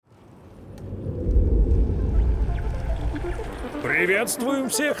Приветствуем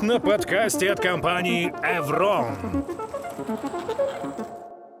всех на подкасте от компании Evron.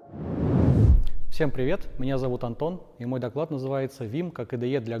 Всем привет, меня зовут Антон, и мой доклад называется «Vim как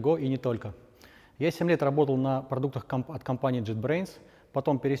IDE для Go и не только». Я 7 лет работал на продуктах от компании JetBrains,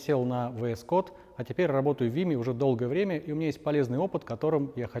 потом пересел на VS Code, а теперь работаю в Vim уже долгое время, и у меня есть полезный опыт,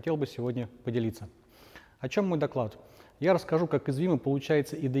 которым я хотел бы сегодня поделиться. О чем мой доклад? Я расскажу, как из Vim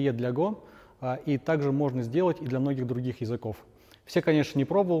получается IDE для Go, и также можно сделать и для многих других языков. Все, конечно, не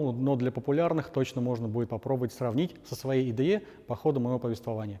пробовал, но для популярных точно можно будет попробовать сравнить со своей IDE по ходу моего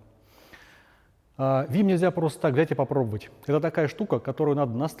повествования. Vim нельзя просто так взять и попробовать. Это такая штука, которую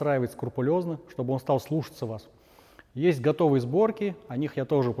надо настраивать скрупулезно, чтобы он стал слушаться вас. Есть готовые сборки, о них я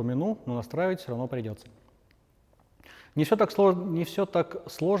тоже упомяну, но настраивать все равно придется. Не все так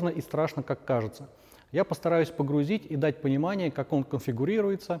сложно и страшно, как кажется. Я постараюсь погрузить и дать понимание, как он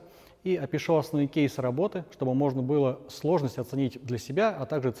конфигурируется, и опишу основные кейсы работы, чтобы можно было сложность оценить для себя, а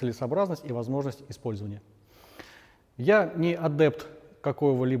также целесообразность и возможность использования. Я не адепт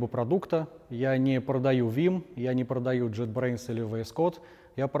какого-либо продукта, я не продаю Vim, я не продаю JetBrains или VS Code.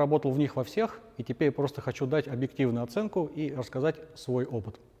 Я поработал в них во всех, и теперь просто хочу дать объективную оценку и рассказать свой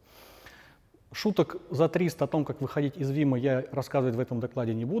опыт. Шуток за 300 о том, как выходить из Vim, я рассказывать в этом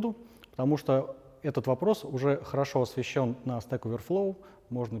докладе не буду, потому что этот вопрос уже хорошо освещен на Stack Overflow,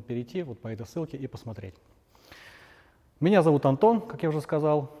 можно перейти вот по этой ссылке и посмотреть. Меня зовут Антон, как я уже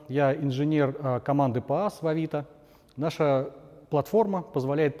сказал, я инженер команды PaaS в Авито. Наша платформа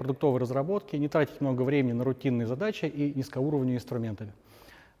позволяет продуктовой разработке не тратить много времени на рутинные задачи и низкоуровневые инструменты.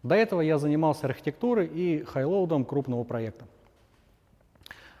 До этого я занимался архитектурой и хайлоудом крупного проекта.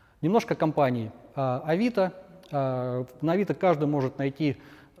 Немножко компаний. Авито. На Авито каждый может найти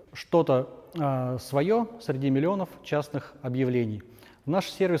что-то свое среди миллионов частных объявлений.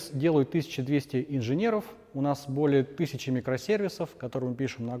 Наш сервис делают 1200 инженеров, у нас более 1000 микросервисов, которые мы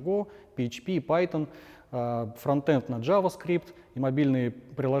пишем на Go, PHP, Python, фронтенд на JavaScript и мобильные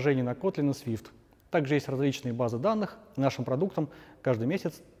приложения на Kotlin и Swift. Также есть различные базы данных. Нашим продуктом каждый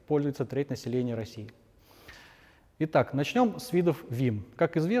месяц пользуется треть населения России. Итак, начнем с видов Vim.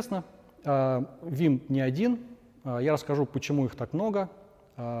 Как известно, Vim не один. Я расскажу, почему их так много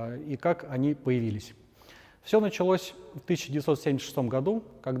и как они появились. Все началось в 1976 году,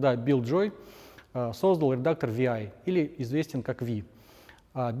 когда Билл Джой создал редактор VI, или известен как V.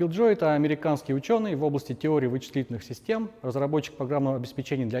 Билл Джой — это американский ученый в области теории вычислительных систем, разработчик программного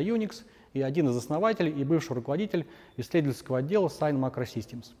обеспечения для Unix и один из основателей и бывший руководитель исследовательского отдела Sun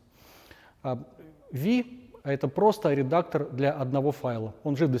Microsystems. V — это просто редактор для одного файла.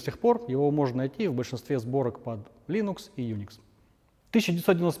 Он жив до сих пор, его можно найти в большинстве сборок под Linux и Unix. В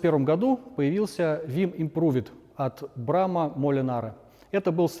 1991 году появился Vim Improved от Брама Молинара.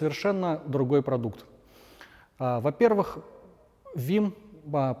 Это был совершенно другой продукт. Во-первых, Vim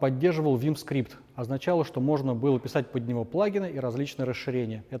поддерживал Vim-скрипт. Означало, что можно было писать под него плагины и различные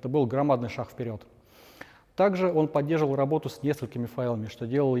расширения. Это был громадный шаг вперед. Также он поддерживал работу с несколькими файлами, что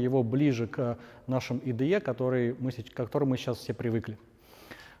делало его ближе к нашим IDE, к которым мы сейчас все привыкли.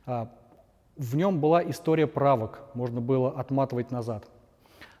 В нем была история правок, можно было отматывать назад.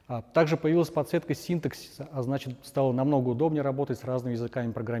 Также появилась подсветка синтаксиса, а значит, стало намного удобнее работать с разными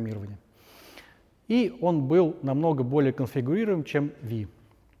языками программирования. И он был намного более конфигурируем, чем V.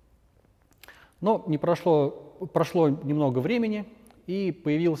 Но прошло немного времени, и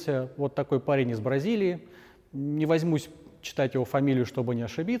появился вот такой парень из Бразилии. Не возьмусь читать его фамилию, чтобы не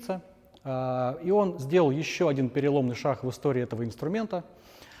ошибиться. И он сделал еще один переломный шаг в истории этого инструмента.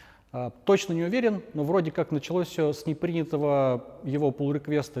 Точно не уверен, но вроде как началось все с непринятого его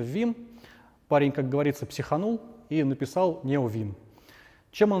pull-реквеста в Vim. Парень, как говорится, психанул и написал NeoVim.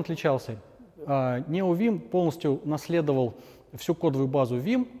 Чем он отличался? NeoVim полностью наследовал всю кодовую базу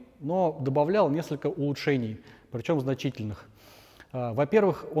Vim, но добавлял несколько улучшений, причем значительных.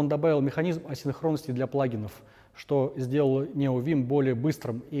 Во-первых, он добавил механизм асинхронности для плагинов, что сделало NeoVim более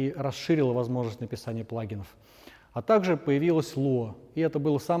быстрым и расширило возможность написания плагинов. А также появилась Lua, и это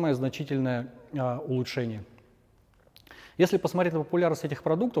было самое значительное улучшение. Если посмотреть на популярность этих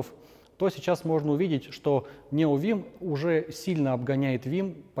продуктов, то сейчас можно увидеть, что NeoVim уже сильно обгоняет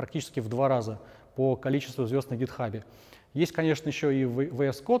Vim практически в 2 раза по количеству звезд на GitHub. Есть, конечно, еще и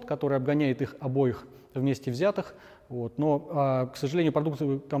VS Code, который обгоняет их обоих вместе взятых, но, к сожалению,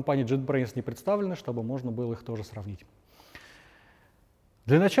 продукты компании JetBrains не представлены, чтобы можно было их тоже сравнить.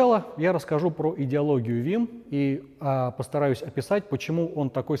 Для начала я расскажу про идеологию Vim и постараюсь описать, почему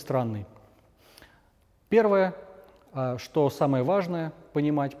он такой странный. Первое, что самое важное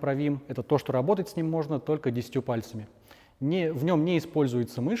понимать про Vim, это то, что работать с ним можно только 10 пальцами. В нем не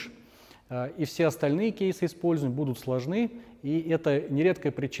используется мышь, и все остальные кейсы использования будут сложны, и это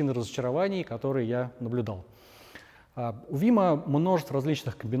нередкая причина разочарований, которые я наблюдал. У Vim множество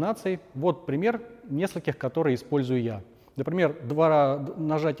различных комбинаций. Вот пример нескольких, которые использую я. Например,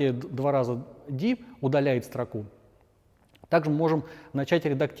 нажатие 2 раза D удаляет строку. Также мы можем начать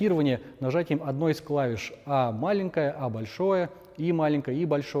редактирование нажатием одной из клавиш А маленькое, А большое, И маленькое, И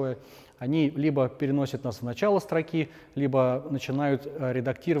большое. Они либо переносят нас в начало строки, либо начинают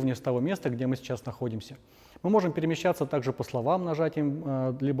редактирование с того места, где мы сейчас находимся. Мы можем перемещаться также по словам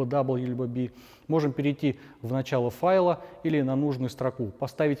нажатием либо W, либо B. Можем перейти в начало файла или на нужную строку,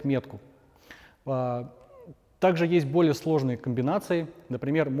 поставить метку. Также есть более сложные комбинации.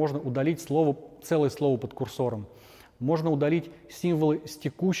 Например, можно удалить целое слово под курсором. Можно удалить символы с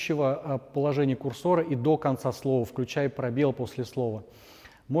текущего положения курсора и до конца слова, включая пробел после слова.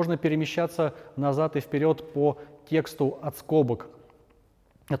 Можно перемещаться назад и вперед по тексту от скобок.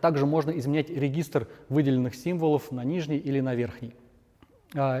 А также можно изменять регистр выделенных символов на нижний или на верхний.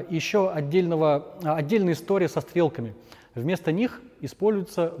 Еще отдельная история со стрелками. Вместо них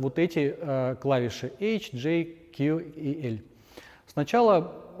используются вот эти клавиши H, J, Q и L.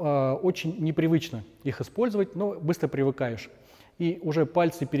 Сначала очень непривычно их использовать, но быстро привыкаешь. И уже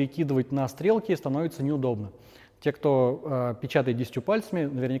пальцы перекидывать на стрелки становится неудобно. Те, кто печатает 10 пальцами,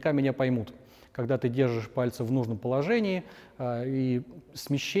 наверняка меня поймут. Когда ты держишь пальцы в нужном положении, и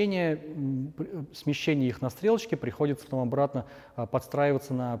смещение их на стрелочке приходится потом обратно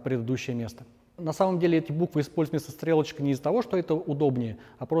подстраиваться на предыдущее место. На самом деле эти буквы используют вместо стрелочек не из-за того, что это удобнее,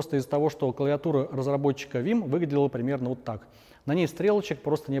 а просто из-за того, что клавиатура разработчика Vim выглядела примерно вот так. На ней стрелочек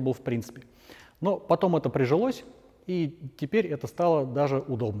просто не было в принципе. Но потом это прижилось, и теперь это стало даже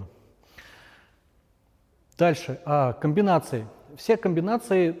удобно. Дальше. Комбинации. Все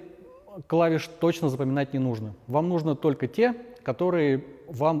комбинации клавиш точно запоминать не нужно. Вам нужно только те, которые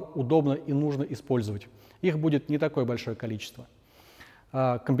вам удобно и нужно использовать. Их будет не такое большое количество.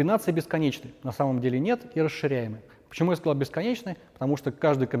 Комбинации бесконечны. На самом деле нет и расширяемы. Почему я сказал бесконечны? Потому что к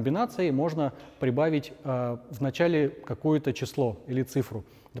каждой комбинации можно прибавить в начале какое-то число или цифру.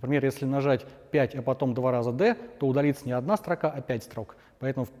 Например, если нажать 5, а потом 2 раза D, то удалится не одна строка, а 5 строк.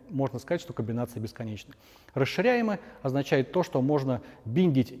 Поэтому можно сказать, что комбинации бесконечны. Расширяемые означает то, что можно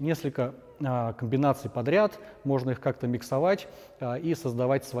биндить несколько комбинаций подряд, можно их как-то миксовать и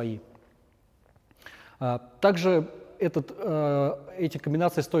создавать свои. Также эти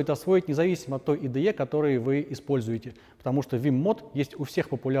комбинации стоит освоить независимо от той IDE, которую вы используете, потому что Vim мод есть у всех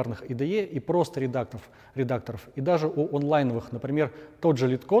популярных IDE и просто редакторов, и даже у онлайновых. Например, тот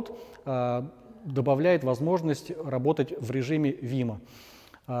же LeetCode добавляет возможность работать в режиме Vim.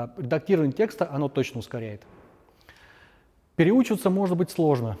 Редактирование текста оно точно ускоряет. Переучиваться может быть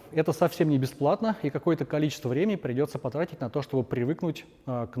сложно. Это совсем не бесплатно, и какое-то количество времени придется потратить на то, чтобы привыкнуть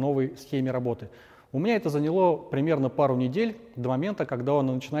к новой схеме работы. У меня это заняло примерно пару недель до момента, когда он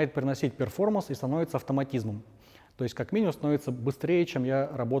начинает приносить перформанс и становится автоматизмом. То есть как минимум становится быстрее, чем я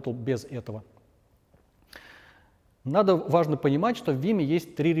работал без этого. Важно понимать, что в Vim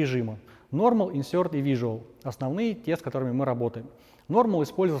есть 3 режима. Normal, Insert и Visual. Основные, те, с которыми мы работаем. Normal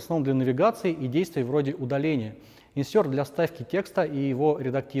используется в основном для навигации и действий вроде удаления. Insert для вставки текста и его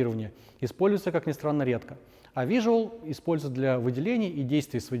редактирования. Используется, как ни странно, редко. А Visual используется для выделений и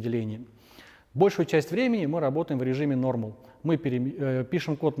действий с выделением. Большую часть времени мы работаем в режиме Normal.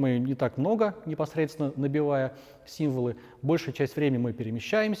 Пишем код мы не так много, непосредственно набивая символы. Большую часть времени мы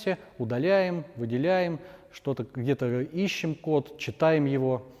перемещаемся, удаляем, выделяем, что-то где-то ищем код, читаем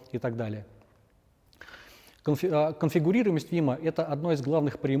его и так далее. Конфигурируемость Vim — это одно из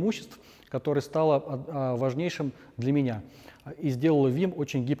главных преимуществ, которое стало важнейшим для меня и сделало Vim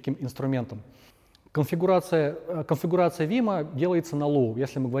очень гибким инструментом. Конфигурация Vim делается на low,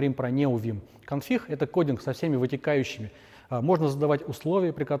 если мы говорим про NeoVim. Конфиг — это кодинг со всеми вытекающими. Можно задавать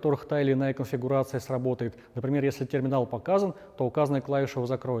условия, при которых та или иная конфигурация сработает. Например, если терминал показан, то указанная клавиша его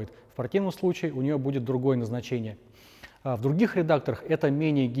закроет. В противном случае у нее будет другое назначение. В других редакторах это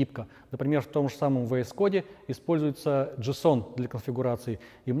менее гибко. Например, в том же самом VS Code используется JSON для конфигурации.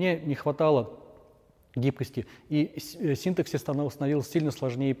 И мне не хватало гибкости, и синтаксис становился сильно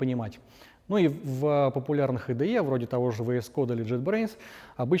сложнее понимать. Ну и в популярных IDE, вроде того же VS Code или JetBrains,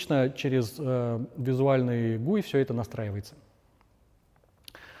 обычно через визуальный GUI все это настраивается.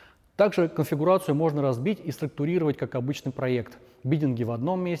 Также конфигурацию можно разбить и структурировать как обычный проект. Биддинги в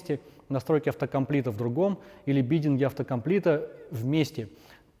одном месте, настройки автокомплита в другом, или биддинги автокомплита вместе.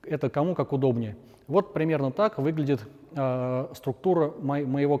 Это кому как удобнее. Вот примерно так выглядит структура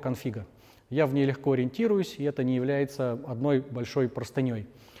моего конфига. Я в ней легко ориентируюсь, и это не является одной большой простыней.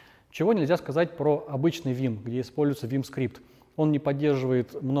 Чего нельзя сказать про обычный Vim, где используется Vim скрипт. Он не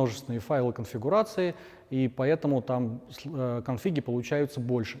поддерживает множественные файлы конфигурации, и поэтому там конфиги получаются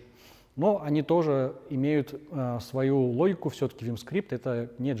больше. Но они тоже имеют свою логику, все-таки Vim скрипт — это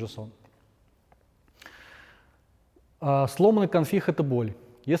не JSON. Сломанный конфиг — это боль.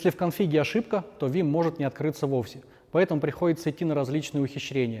 Если в конфиге ошибка, то Vim может не открыться вовсе. Поэтому приходится идти на различные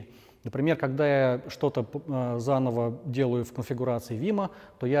ухищрения. Например, когда я что-то заново делаю в конфигурации Vim,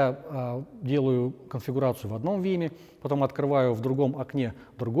 то я делаю конфигурацию в одном Vim, потом открываю в другом окне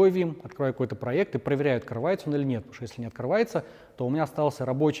другой Vim, открываю какой-то проект и проверяю, открывается он или нет. Потому что если не открывается, то у меня осталась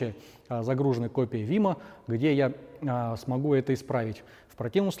рабочая загруженная копия Vim, где я смогу это исправить. В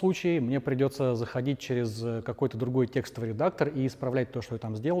противном случае мне придется заходить через какой-то другой текстовый редактор и исправлять то, что я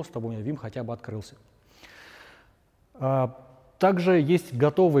там сделал, чтобы у меня Vim хотя бы открылся. Также есть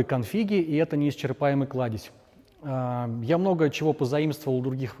готовые конфиги, и это неисчерпаемый кладезь. Я много чего позаимствовал у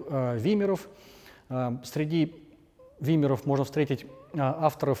других вимеров. Среди вимеров можно встретить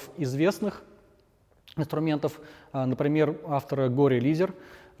авторов известных инструментов, например, автора Go-релизер.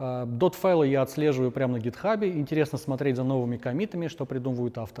 Dot-файлы я отслеживаю прямо на GitHub. Интересно смотреть за новыми коммитами, что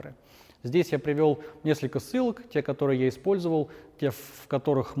придумывают авторы. Здесь я привел несколько ссылок, те, которые я использовал, те, в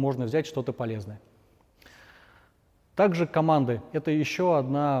которых можно взять что-то полезное. Также команды — это еще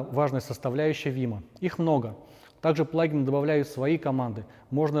одна важная составляющая Vim. Их много. Также плагины добавляют свои команды.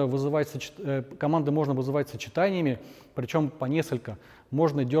 Команды можно вызывать сочетаниями, причем по несколько.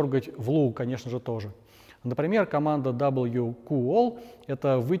 Можно дергать в loop, конечно же, тоже. Например, команда wqall —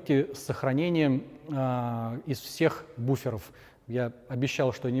 это выйти с сохранением из всех буферов. Я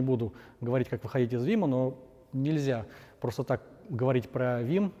обещал, что я не буду говорить, как выходить из Vim, но нельзя просто так говорить про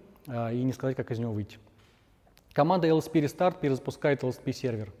Vim и не сказать, как из него выйти. Команда lsp-restart перезапускает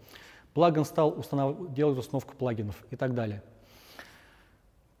lsp-сервер. Плагин стал делать установку плагинов и так далее.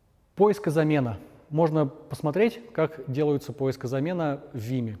 Поиск и замена. Можно посмотреть, как делается поиск и замена в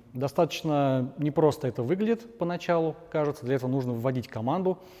Vim. Достаточно непросто это выглядит поначалу, кажется. Для этого нужно вводить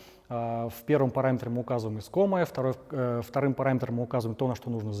команду. В первом параметре мы указываем искомое, вторым параметром мы указываем то, на что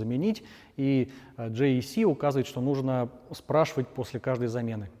нужно заменить, и JEC указывает, что нужно спрашивать после каждой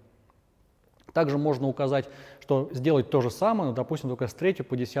замены. Также можно указать, что сделать то же самое, но, допустим, только с 3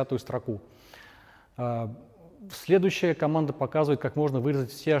 по 10 строку. Следующая команда показывает, как можно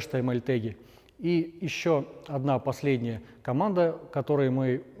вырезать все HTML-теги. И еще одна последняя команда, которой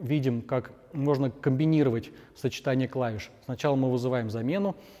мы видим, как можно комбинировать сочетание клавиш. Сначала мы вызываем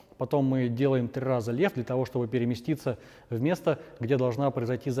замену, потом мы делаем 3 раза left для того, чтобы переместиться в место, где должна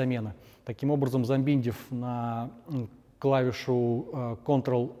произойти замена. Таким образом, замбиндив на клавишу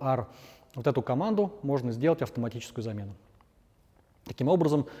Ctrl-R вот эту команду, можно сделать автоматическую замену. Таким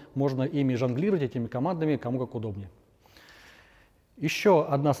образом, можно ими жонглировать, этими командами, кому как удобнее. Еще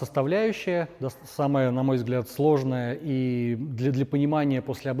одна составляющая, самая, на мой взгляд, сложная и для понимания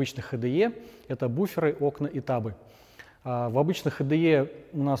после обычных IDE, это буферы, окна и табы. В обычных IDE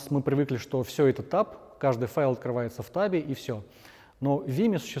мы привыкли, что все это таб, каждый файл открывается в табе и все. Но в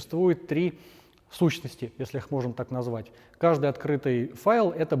Vim существует 3 сущности, если их можно так назвать. Каждый открытый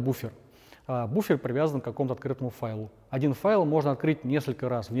файл — это буфер. Буфер привязан к какому-то открытому файлу. Один файл можно открыть несколько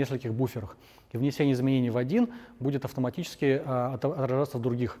раз в нескольких буферах. И внесение изменений в один будет автоматически отражаться в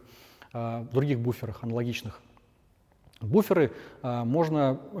других буферах, аналогичных. Буферы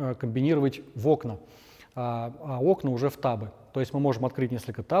можно комбинировать в окна, а окна уже в табы. То есть мы можем открыть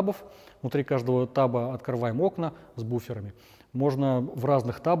несколько табов, внутри каждого таба открываем окна с буферами. Можно в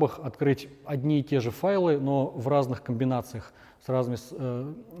разных табах открыть одни и те же файлы, но в разных комбинациях с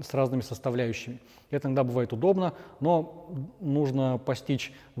разными составляющими. Это иногда бывает удобно, но нужно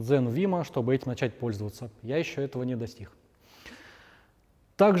постичь дзен Vim, чтобы этим начать пользоваться. Я еще этого не достиг.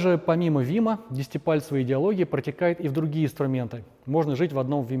 Также помимо Vim, 10-пальцевая идеология протекает и в другие инструменты. Можно жить в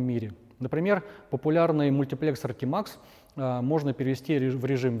одном Vim-мире. Например, популярный мультиплексор Tmax можно перевести в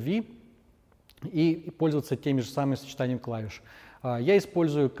режим V и пользоваться теми же самыми сочетаниями клавиш. Я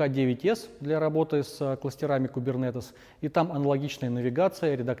использую K9s для работы с кластерами Kubernetes, и там аналогичная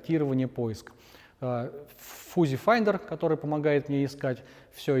навигация, редактирование, поиск. Fuzzy Finder, который помогает мне искать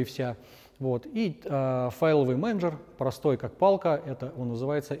все и вся. Вот. И файловый менеджер, простой как палка, он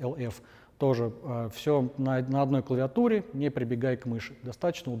называется LF. Тоже все на одной клавиатуре, не прибегая к мыши.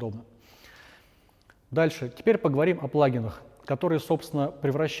 Достаточно удобно. Дальше. Теперь поговорим о плагинах, которые, собственно,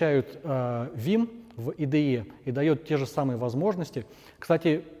 превращают Vim в IDE и дает те же самые возможности.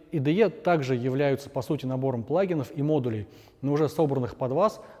 Кстати, IDE также являются, по сути, набором плагинов и модулей, но уже собранных под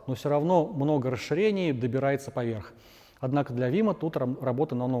вас, но все равно много расширений добирается поверх. Однако для Vim тут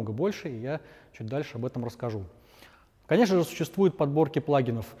работы намного больше, и я чуть дальше об этом расскажу. Конечно же, существуют подборки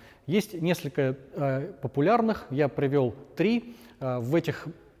плагинов. Есть несколько популярных, я привел 3. В этих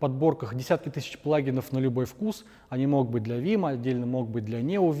подборках десятки тысяч плагинов на любой вкус. Они могут быть для Vim, отдельно могут быть для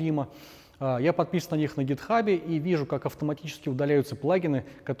NeoVim. Я подписан на них на GitHub и вижу, как автоматически удаляются плагины,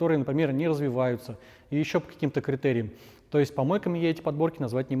 которые, например, не развиваются, и еще по каким-то критериям. То есть помойками я эти подборки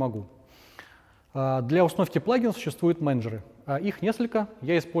назвать не могу. Для установки плагинов существуют менеджеры. Их несколько,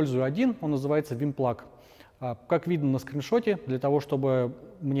 я использую один, он называется Vim как. Как видно на скриншоте, для того, чтобы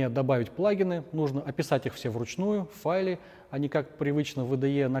мне добавить плагины, нужно описать их все вручную в файле, а не как привычно в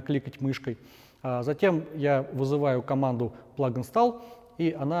IDE накликать мышкой. Затем я вызываю команду plug-install,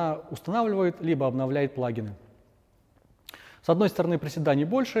 и она устанавливает либо обновляет плагины. С одной стороны, приседаний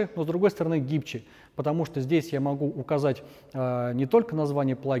больше, но с другой стороны, гибче, потому что здесь я могу указать не только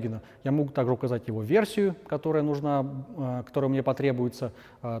название плагина, я могу также указать его версию, которая нужна, которая мне потребуется,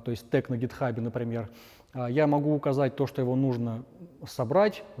 то есть тег на GitHub, например. Я могу указать то, что его нужно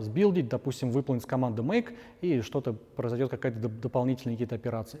собрать, сбилдить, допустим, выполнить с командой make, и что-то произойдет, какая-то дополнительные какие-то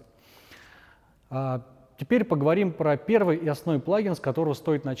операции. Теперь поговорим про первый и основной плагин, с которого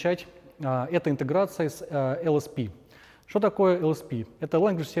стоит начать. Это интеграция с LSP. Что такое LSP? Это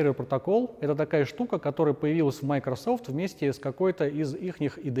Language Server Protocol. Это такая штука, которая появилась в Microsoft вместе с какой-то из их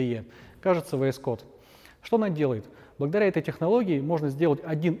IDE. Кажется, VS Code. Что она делает? Благодаря этой технологии можно сделать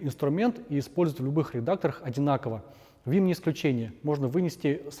один инструмент и использовать в любых редакторах одинаково. Vim не исключение. Можно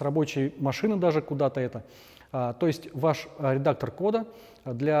вынести с рабочей машины даже куда-то это. То есть ваш редактор кода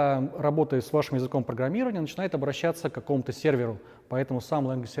для работы с вашим языком программирования начинает обращаться к какому-то серверу, по этому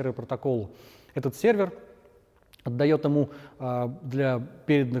самому Language Server протоколу. Этот сервер отдает ему для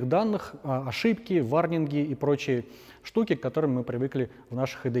переданных данных ошибки, варнинги и прочие штуки, к которым мы привыкли в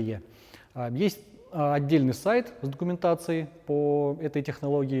наших IDE. Есть отдельный сайт с документацией по этой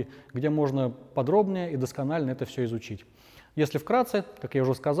технологии, где можно подробнее и досконально это все изучить. Если вкратце, как я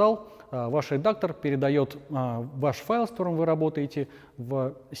уже сказал, ваш редактор передает ваш файл, с которым вы работаете,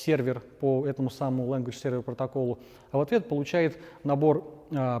 в сервер по этому самому Language Server протоколу, а в ответ получает набор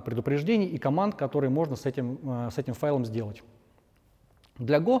предупреждений и команд, которые можно с этим файлом сделать.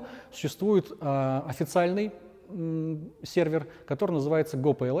 Для Go существует официальный сервер, который называется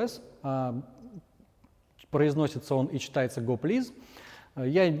GoPLS. Произносится он и читается GoPlease.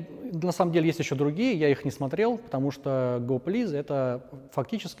 На самом деле есть еще другие, я их не смотрел, потому что GoPlease — это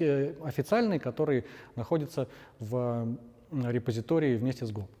фактически официальный, который находится в репозитории вместе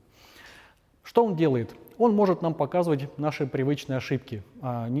с Go. Что он делает? Он может нам показывать наши привычные ошибки,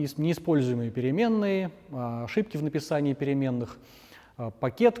 неиспользуемые переменные, ошибки в написании переменных,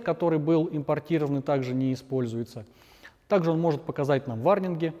 пакет, который был импортирован, также не используется. Также он может показать нам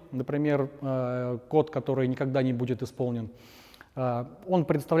варнинги, например, код, который никогда не будет исполнен. Он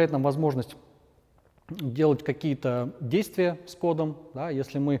предоставляет нам возможность делать какие-то действия с кодом. Да,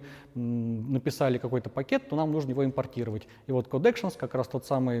 если мы написали какой-то пакет, то нам нужно его импортировать. И вот CodeActions, как раз тот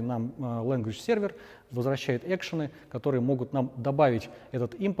самый нам language сервер, возвращает экшены, которые могут нам добавить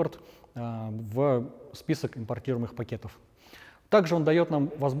этот импорт в список импортируемых пакетов. Также он дает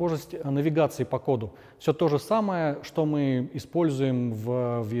нам возможность навигации по коду. Все то же самое, что мы используем в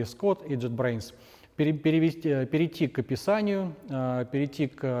VS Code и JetBrains. Перейти к описанию, перейти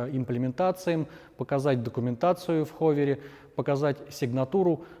к имплементациям, показать документацию в ховере, показать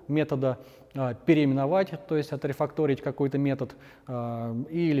сигнатуру метода, переименовать, то есть отрефакторить какой-то метод,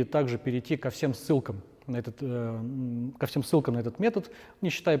 или также перейти ко всем ссылкам на этот метод, не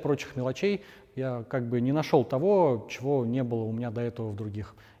считая прочих мелочей. Я как бы не нашел того, чего не было у меня до этого в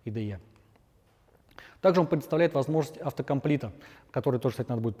других IDE. Также он предоставляет возможность автокомплита, который тоже, кстати,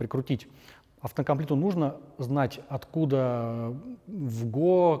 надо будет прикрутить. Автокомплиту нужно знать, откуда в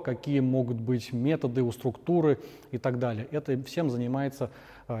Go, какие могут быть методы у структуры и так далее. Это всем занимается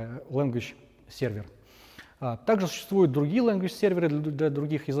language сервер. Также существуют другие language серверы для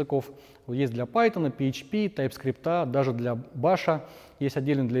других языков. Есть для Python, PHP, TypeScript, даже для Bash, есть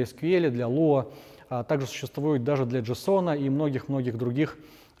отдельно для SQL, для Lua. Также существует даже для JSON и многих-многих других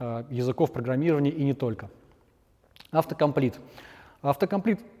языков программирования и не только. Автокомплит.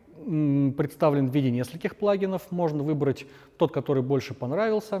 Автокомплит представлен в виде нескольких плагинов. Можно выбрать тот, который больше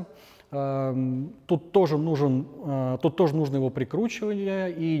понравился. Тут тоже нужно его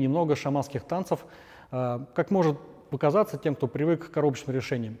прикручивание и немного шаманских танцев, как может показаться тем, кто привык к коробочным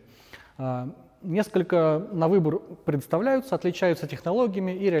решениям. Несколько на выбор предоставляются, отличаются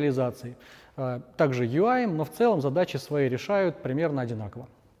технологиями и реализацией. Также UI, но в целом задачи свои решают примерно одинаково.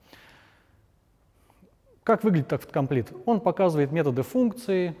 Как выглядит автокомплит? Он показывает методы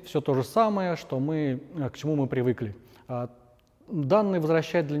функции, все то же самое, к чему мы привыкли. Данные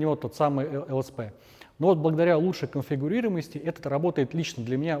возвращает для него тот самый LSP. Но вот благодаря лучшей конфигурируемости это работает лично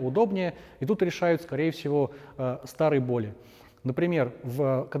для меня удобнее, и тут решают, скорее всего, старые боли. Например,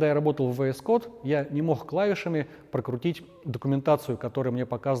 когда я работал в VS Code, я не мог клавишами прокрутить документацию, которая мне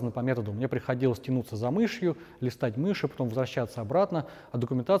показана по методу. Мне приходилось тянуться за мышью, листать мышью, потом возвращаться обратно, а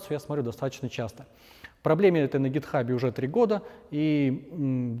документацию я смотрю достаточно часто. Проблеме это на GitHub уже 3 года,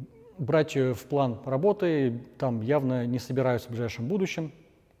 и брать в план работы там явно не собираюсь в ближайшем будущем,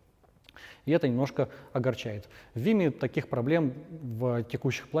 и это немножко огорчает. В Vim таких проблем в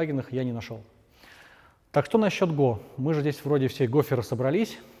текущих плагинах я не нашел. Так что насчет Go? Мы же здесь вроде все гоферы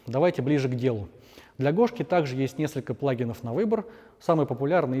собрались, давайте ближе к делу. Для Гошки также есть несколько плагинов на выбор. Самый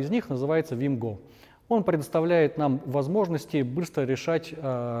популярный из них называется Vim Go. Он предоставляет нам возможности быстро решать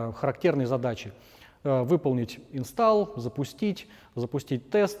характерные задачи. Выполнить инсталл, запустить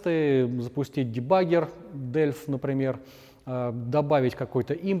тесты, запустить дебаггер, Delph, например, добавить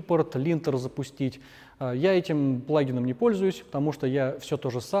какой-то импорт, линтер запустить. Я этим плагином не пользуюсь, потому что я все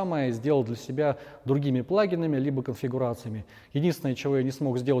то же самое сделал для себя другими плагинами, либо конфигурациями. Единственное, чего я не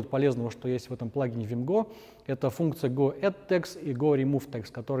смог сделать полезного, что есть в этом плагине VimGo, это функция goAddText и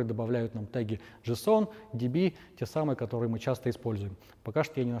goRemoveText, которые добавляют нам теги JSON, DB, те самые, которые мы часто используем. Пока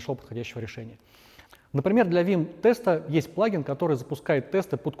что я не нашел подходящего решения. Например, для Vim-теста есть плагин, который запускает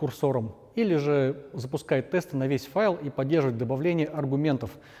тесты под курсором, или же запускает тесты на весь файл и поддерживает добавление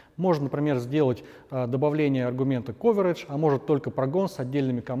аргументов. Можно, например, сделать добавление аргумента coverage, а может только прогон с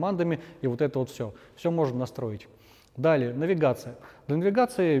отдельными командами, и вот это вот все. Все можно настроить. Далее, навигация. Для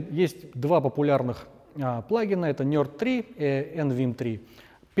навигации есть 2 популярных плагина, это Nerd3 и NVim3.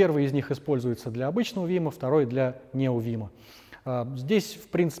 Первый из них используется для обычного Vim, второй для NeoVim. Здесь, в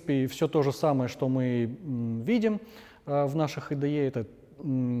принципе, все то же самое, что мы видим в наших IDE. Это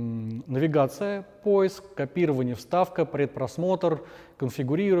навигация, поиск, копирование, вставка, предпросмотр,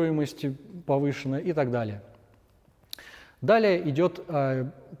 конфигурируемость повышенная и так далее. Далее идет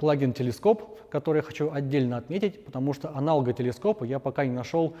плагин телескоп, который я хочу отдельно отметить, потому что аналога телескопа я пока не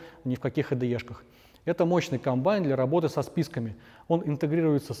нашел ни в каких IDE-шках. Это мощный комбайн для работы со списками. Он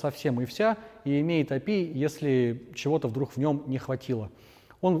интегрируется со всем и вся и имеет API, если чего-то вдруг в нем не хватило.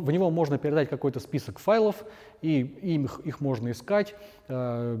 В него можно передать какой-то список файлов, и их можно искать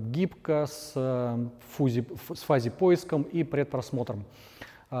гибко с фази-поиском и предпросмотром.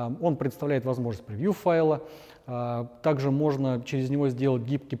 Он представляет возможность превью файла. Также можно через него сделать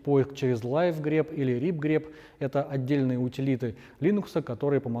гибкий поиск через live-grep или rip-grep. Это отдельные утилиты Linux,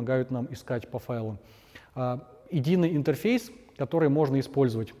 которые помогают нам искать по файлам. Единый интерфейс, который можно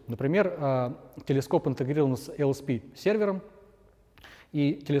использовать. Например, телескоп интегрирован с LSP-сервером,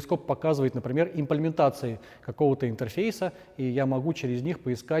 и телескоп показывает, например, имплементации какого-то интерфейса, и я могу через них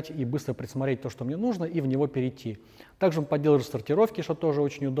поискать и быстро присмотреть то, что мне нужно, и в него перейти. Также он поддерживает сортировки, что тоже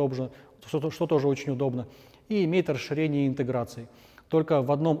очень удобно, и имеет расширение интеграции. Только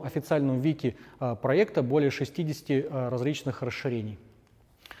в одном официальном вики проекта более 60 различных расширений.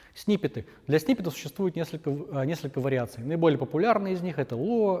 Сниппеты. Для сниппетов существует несколько вариаций. Наиболее популярные из них это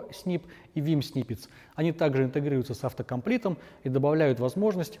Lua Snip и Vim Snippets. Они также интегрируются с автокомплитом и добавляют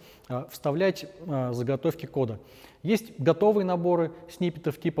возможность вставлять заготовки кода. Есть готовые наборы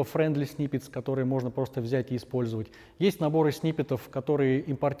сниппетов типа Friendly Snippets, которые можно просто взять и использовать. Есть наборы сниппетов, которые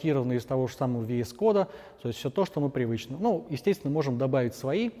импортированы из того же самого VS Code, то есть все то, что мы привычны. Ну, естественно, можем добавить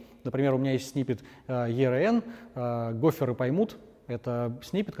свои. Например, у меня есть сниппет ERN, гоферы поймут. Это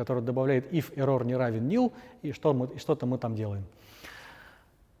сниппет, который добавляет if error не равен nil, и что-то мы там делаем.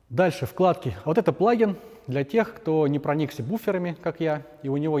 Дальше вкладки. Вот это плагин для тех, кто не проникся буферами, как я, и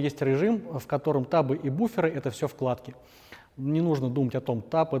у него есть режим, в котором табы и буферы — это все вкладки. Не нужно думать о том,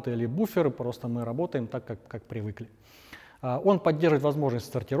 таб это или буферы, просто мы работаем так, как привыкли. Он поддерживает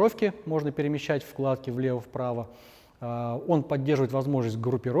возможность сортировки, можно перемещать вкладки влево-вправо. Он поддерживает возможность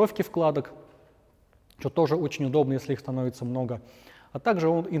группировки вкладок, что тоже очень удобно, если их становится много. А также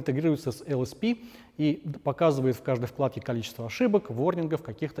он интегрируется с LSP и показывает в каждой вкладке количество ошибок, ворнингов,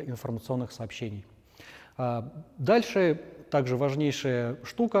 каких-то информационных сообщений. Дальше также важнейшая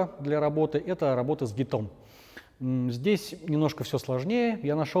штука для работы – это работа с гитом. Здесь немножко все сложнее.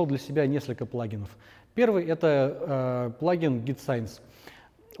 Я нашел для себя несколько плагинов. Первый – это плагин GitScience.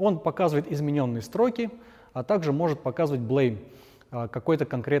 Он показывает измененные строки, а также может показывать blame какой-то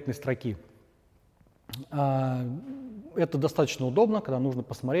конкретной строки. Это достаточно удобно, когда нужно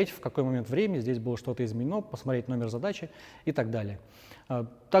посмотреть, в какой момент времени здесь было что-то изменено, посмотреть номер задачи и так далее.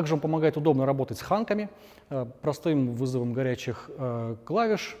 Также он помогает удобно работать с ханками. Простым вызовом горячих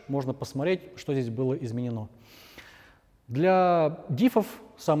клавиш можно посмотреть, что здесь было изменено. Для диффов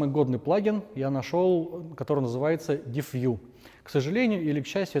самый годный плагин я нашел, который называется DiffView. К сожалению или к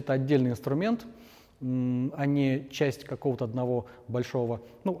счастью, это отдельный инструмент. а не часть какого-то одного большого.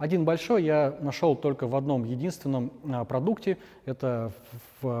 Ну, один большой я нашел только в одном единственном продукте. Это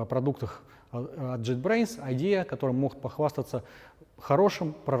в продуктах от JetBrains, IDE, которые могут похвастаться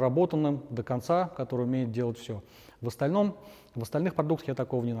хорошим, проработанным до конца, который умеет делать все. В остальных продуктах я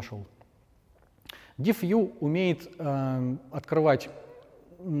такого не нашел. Diff умеет открывать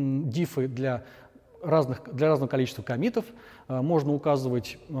диффы для разного количества коммитов. Можно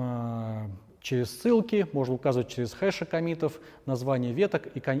указывать через ссылки, можно указывать через хэши коммитов, название веток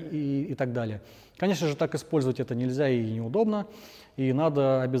и так далее. Конечно же, так использовать это нельзя и неудобно, и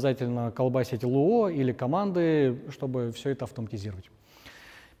надо обязательно колбасить ЛУО или команды, чтобы все это автоматизировать.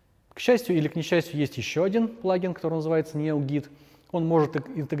 К счастью или к несчастью, есть еще один плагин, который называется NeoGit. Он может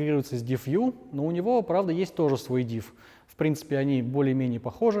интегрироваться с diff, но у него, правда, есть тоже свой diff. В принципе, они более-менее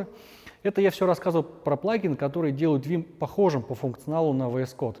похожи. Это я все рассказывал про плагин, которые делают Vim похожим по функционалу на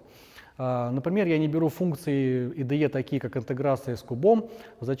VS Code. Например, я не беру функции IDE, такие как интеграция с кубом,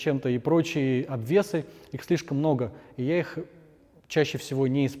 зачем-то и прочие обвесы, их слишком много, и я их чаще всего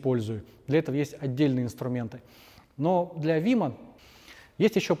не использую. Для этого есть отдельные инструменты. Но для Vim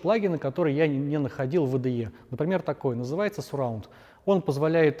есть еще плагины, которые я не находил в IDE. Например, такой, называется Surround. Он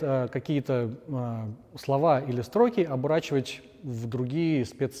позволяет какие-то слова или строки оборачивать в другие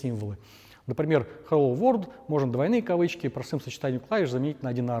спецсимволы. Например, Hello World можно двойные кавычки простым сочетанием клавиш заменить на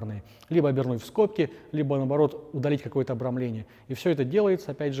одинарные. Либо обернуть в скобки, либо, наоборот, удалить какое-то обрамление. И все это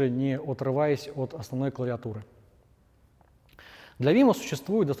делается, опять же, не отрываясь от основной клавиатуры. Для Vim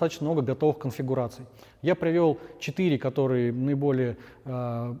существует достаточно много готовых конфигураций. Я привел 4, которые наиболее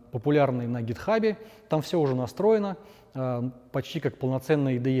популярны на GitHub. Там все уже настроено, почти как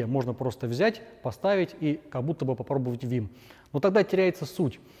полноценная IDE. Можно просто взять, поставить и как будто бы попробовать Vim. Но тогда теряется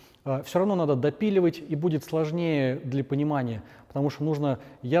суть. Все равно надо допиливать, и будет сложнее для понимания, потому что нужно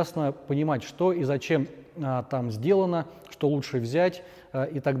ясно понимать, что и зачем там сделано, что лучше взять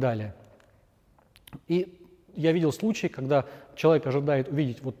и так далее. И я видел случаи, когда человек ожидает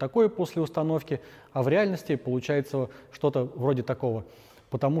увидеть вот такое после установки, а в реальности получается что-то вроде такого,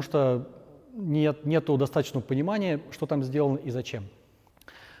 потому что нету достаточного понимания, что там сделано и зачем.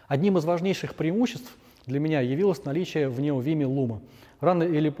 Одним из важнейших преимуществ для меня явилось наличие в NeoVim лума. Рано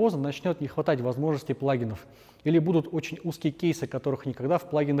или поздно начнет не хватать возможностей плагинов, или будут очень узкие кейсы, которых никогда в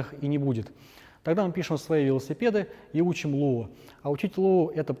плагинах и не будет. Тогда мы пишем свои велосипеды и учим луо. А учить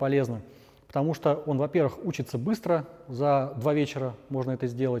луо это полезно, потому что он, во-первых, учится быстро, за 2 вечера можно это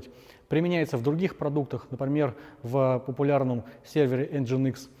сделать, применяется в других продуктах, например, в популярном сервере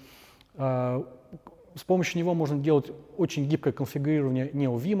Nginx. С помощью него можно делать очень гибкое конфигурирование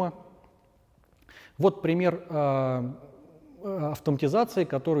NeoVim. Вот пример автоматизации,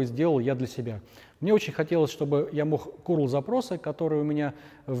 которую сделал я для себя. Мне очень хотелось, чтобы я мог curl-запросы, которые у меня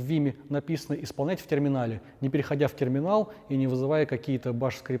в Vim написаны, исполнять в терминале, не переходя в терминал и не вызывая какие-то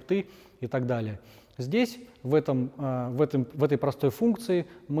баш-скрипты и так далее. Здесь, в этой простой функции,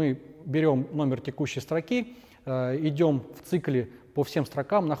 мы берем номер текущей строки, идем в цикле по всем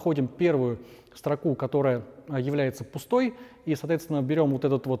строкам, находим первую строку, которая является пустой, и, соответственно, берем вот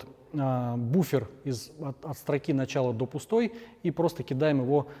этот вот буфер от строки начала до пустой и просто кидаем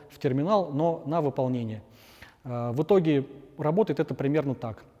его в терминал, но на выполнение. В итоге работает это примерно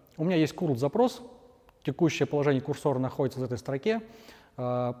так. У меня есть curl-запрос, текущее положение курсора находится в этой строке.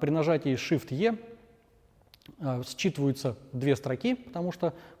 При нажатии Shift-E считываются 2 строки, потому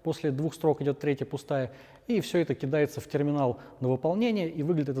что после 2 строк идет 3-я пустая, и все это кидается в терминал на выполнение, и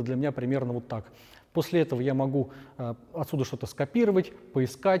выглядит это для меня примерно вот так. После этого я могу отсюда что-то скопировать,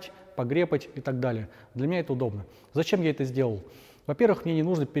 поискать, погрепать и так далее. Для меня это удобно. Зачем я это сделал? Во-первых, мне не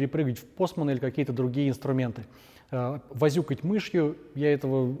нужно перепрыгивать в Postman или какие-то другие инструменты. Возюкать мышью, я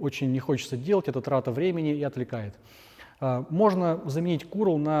этого очень не хочется делать, это трата времени и отвлекает. Можно заменить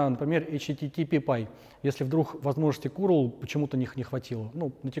curl на, например, HTTP-PY, если вдруг возможности curl почему-то не хватило.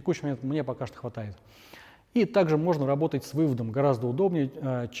 Ну, на текущий момент мне пока что хватает. И также можно работать с выводом гораздо удобнее,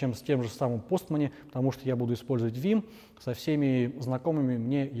 чем с тем же самым Postman, потому что я буду использовать Vim со всеми знакомыми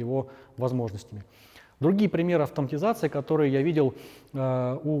мне его возможностями. Другие примеры автоматизации, которые я видел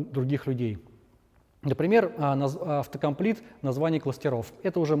у других людей. Например, автокомплит названий кластеров.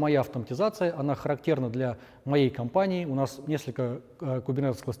 Это уже моя автоматизация, она характерна для моей компании. У нас несколько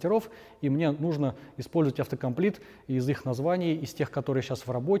Kubernetes-кластеров, и мне нужно использовать автокомплит из их названий, из тех, которые сейчас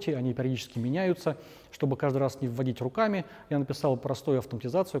в работе, они периодически меняются. Чтобы каждый раз не вводить руками, я написал простую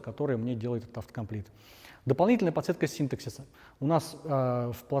автоматизацию, которая мне делает этот автокомплит. Дополнительная подсветка синтаксиса. У нас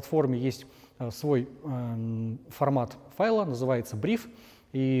в платформе есть свой формат файла, называется brief.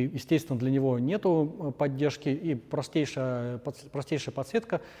 и, естественно, для него нету поддержки, и простейшая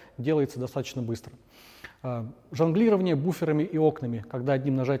подсветка делается достаточно быстро. Жонглирование буферами и окнами, когда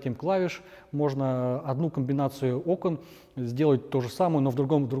одним нажатием клавиш можно одну комбинацию окон сделать то же самое, но в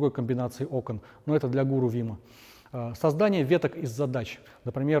другой комбинации окон, но это для гуру Вима. Создание веток из задач.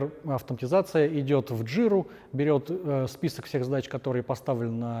 Например, автоматизация идет в джиру, берет список всех задач, которые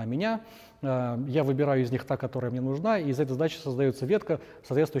поставлены на меня, я выбираю из них та, которая мне нужна, и из этой задачи создается ветка с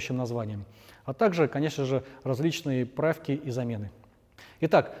соответствующим названием. А также, конечно же, различные правки и замены.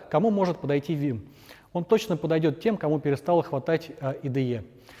 Итак, кому может подойти Vim? Он точно подойдет тем, кому перестало хватать IDE.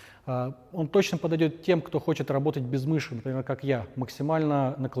 Он точно подойдет тем, кто хочет работать без мыши, например, как я,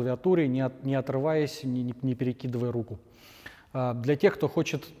 максимально на клавиатуре, не отрываясь, не перекидывая руку. Для тех,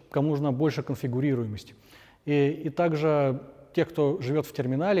 кому нужна больше конфигурируемости. И также тех, кто живет в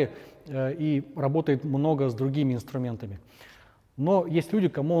терминале и работает много с другими инструментами. Но есть люди,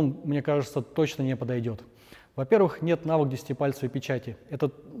 кому он, мне кажется, точно не подойдет. Во-первых, нет навыка 10-пальцевой печати.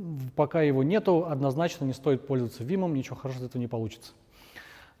 Пока его нету, однозначно не стоит пользоваться Vim, ничего хорошего из этого не получится.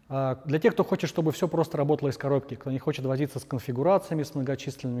 Для тех, кто хочет, чтобы все просто работало из коробки, кто не хочет возиться с конфигурациями, с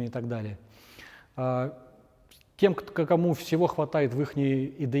многочисленными и так далее. Тем, кому всего хватает в их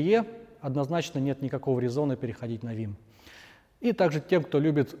IDE, однозначно нет никакого резона переходить на Vim. И также тем, кто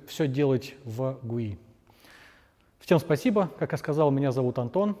любит все делать в GUI. Всем спасибо. Как я сказал, меня зовут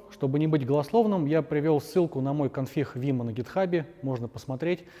Антон. Чтобы не быть голословным, я привел ссылку на мой конфиг Vim на GitHub. Можно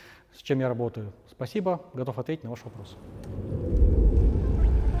посмотреть, с чем я работаю. Спасибо. Готов ответить на ваш вопрос.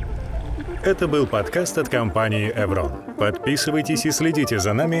 Это был подкаст от компании Evron. Подписывайтесь и следите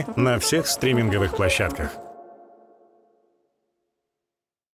за нами на всех стриминговых площадках.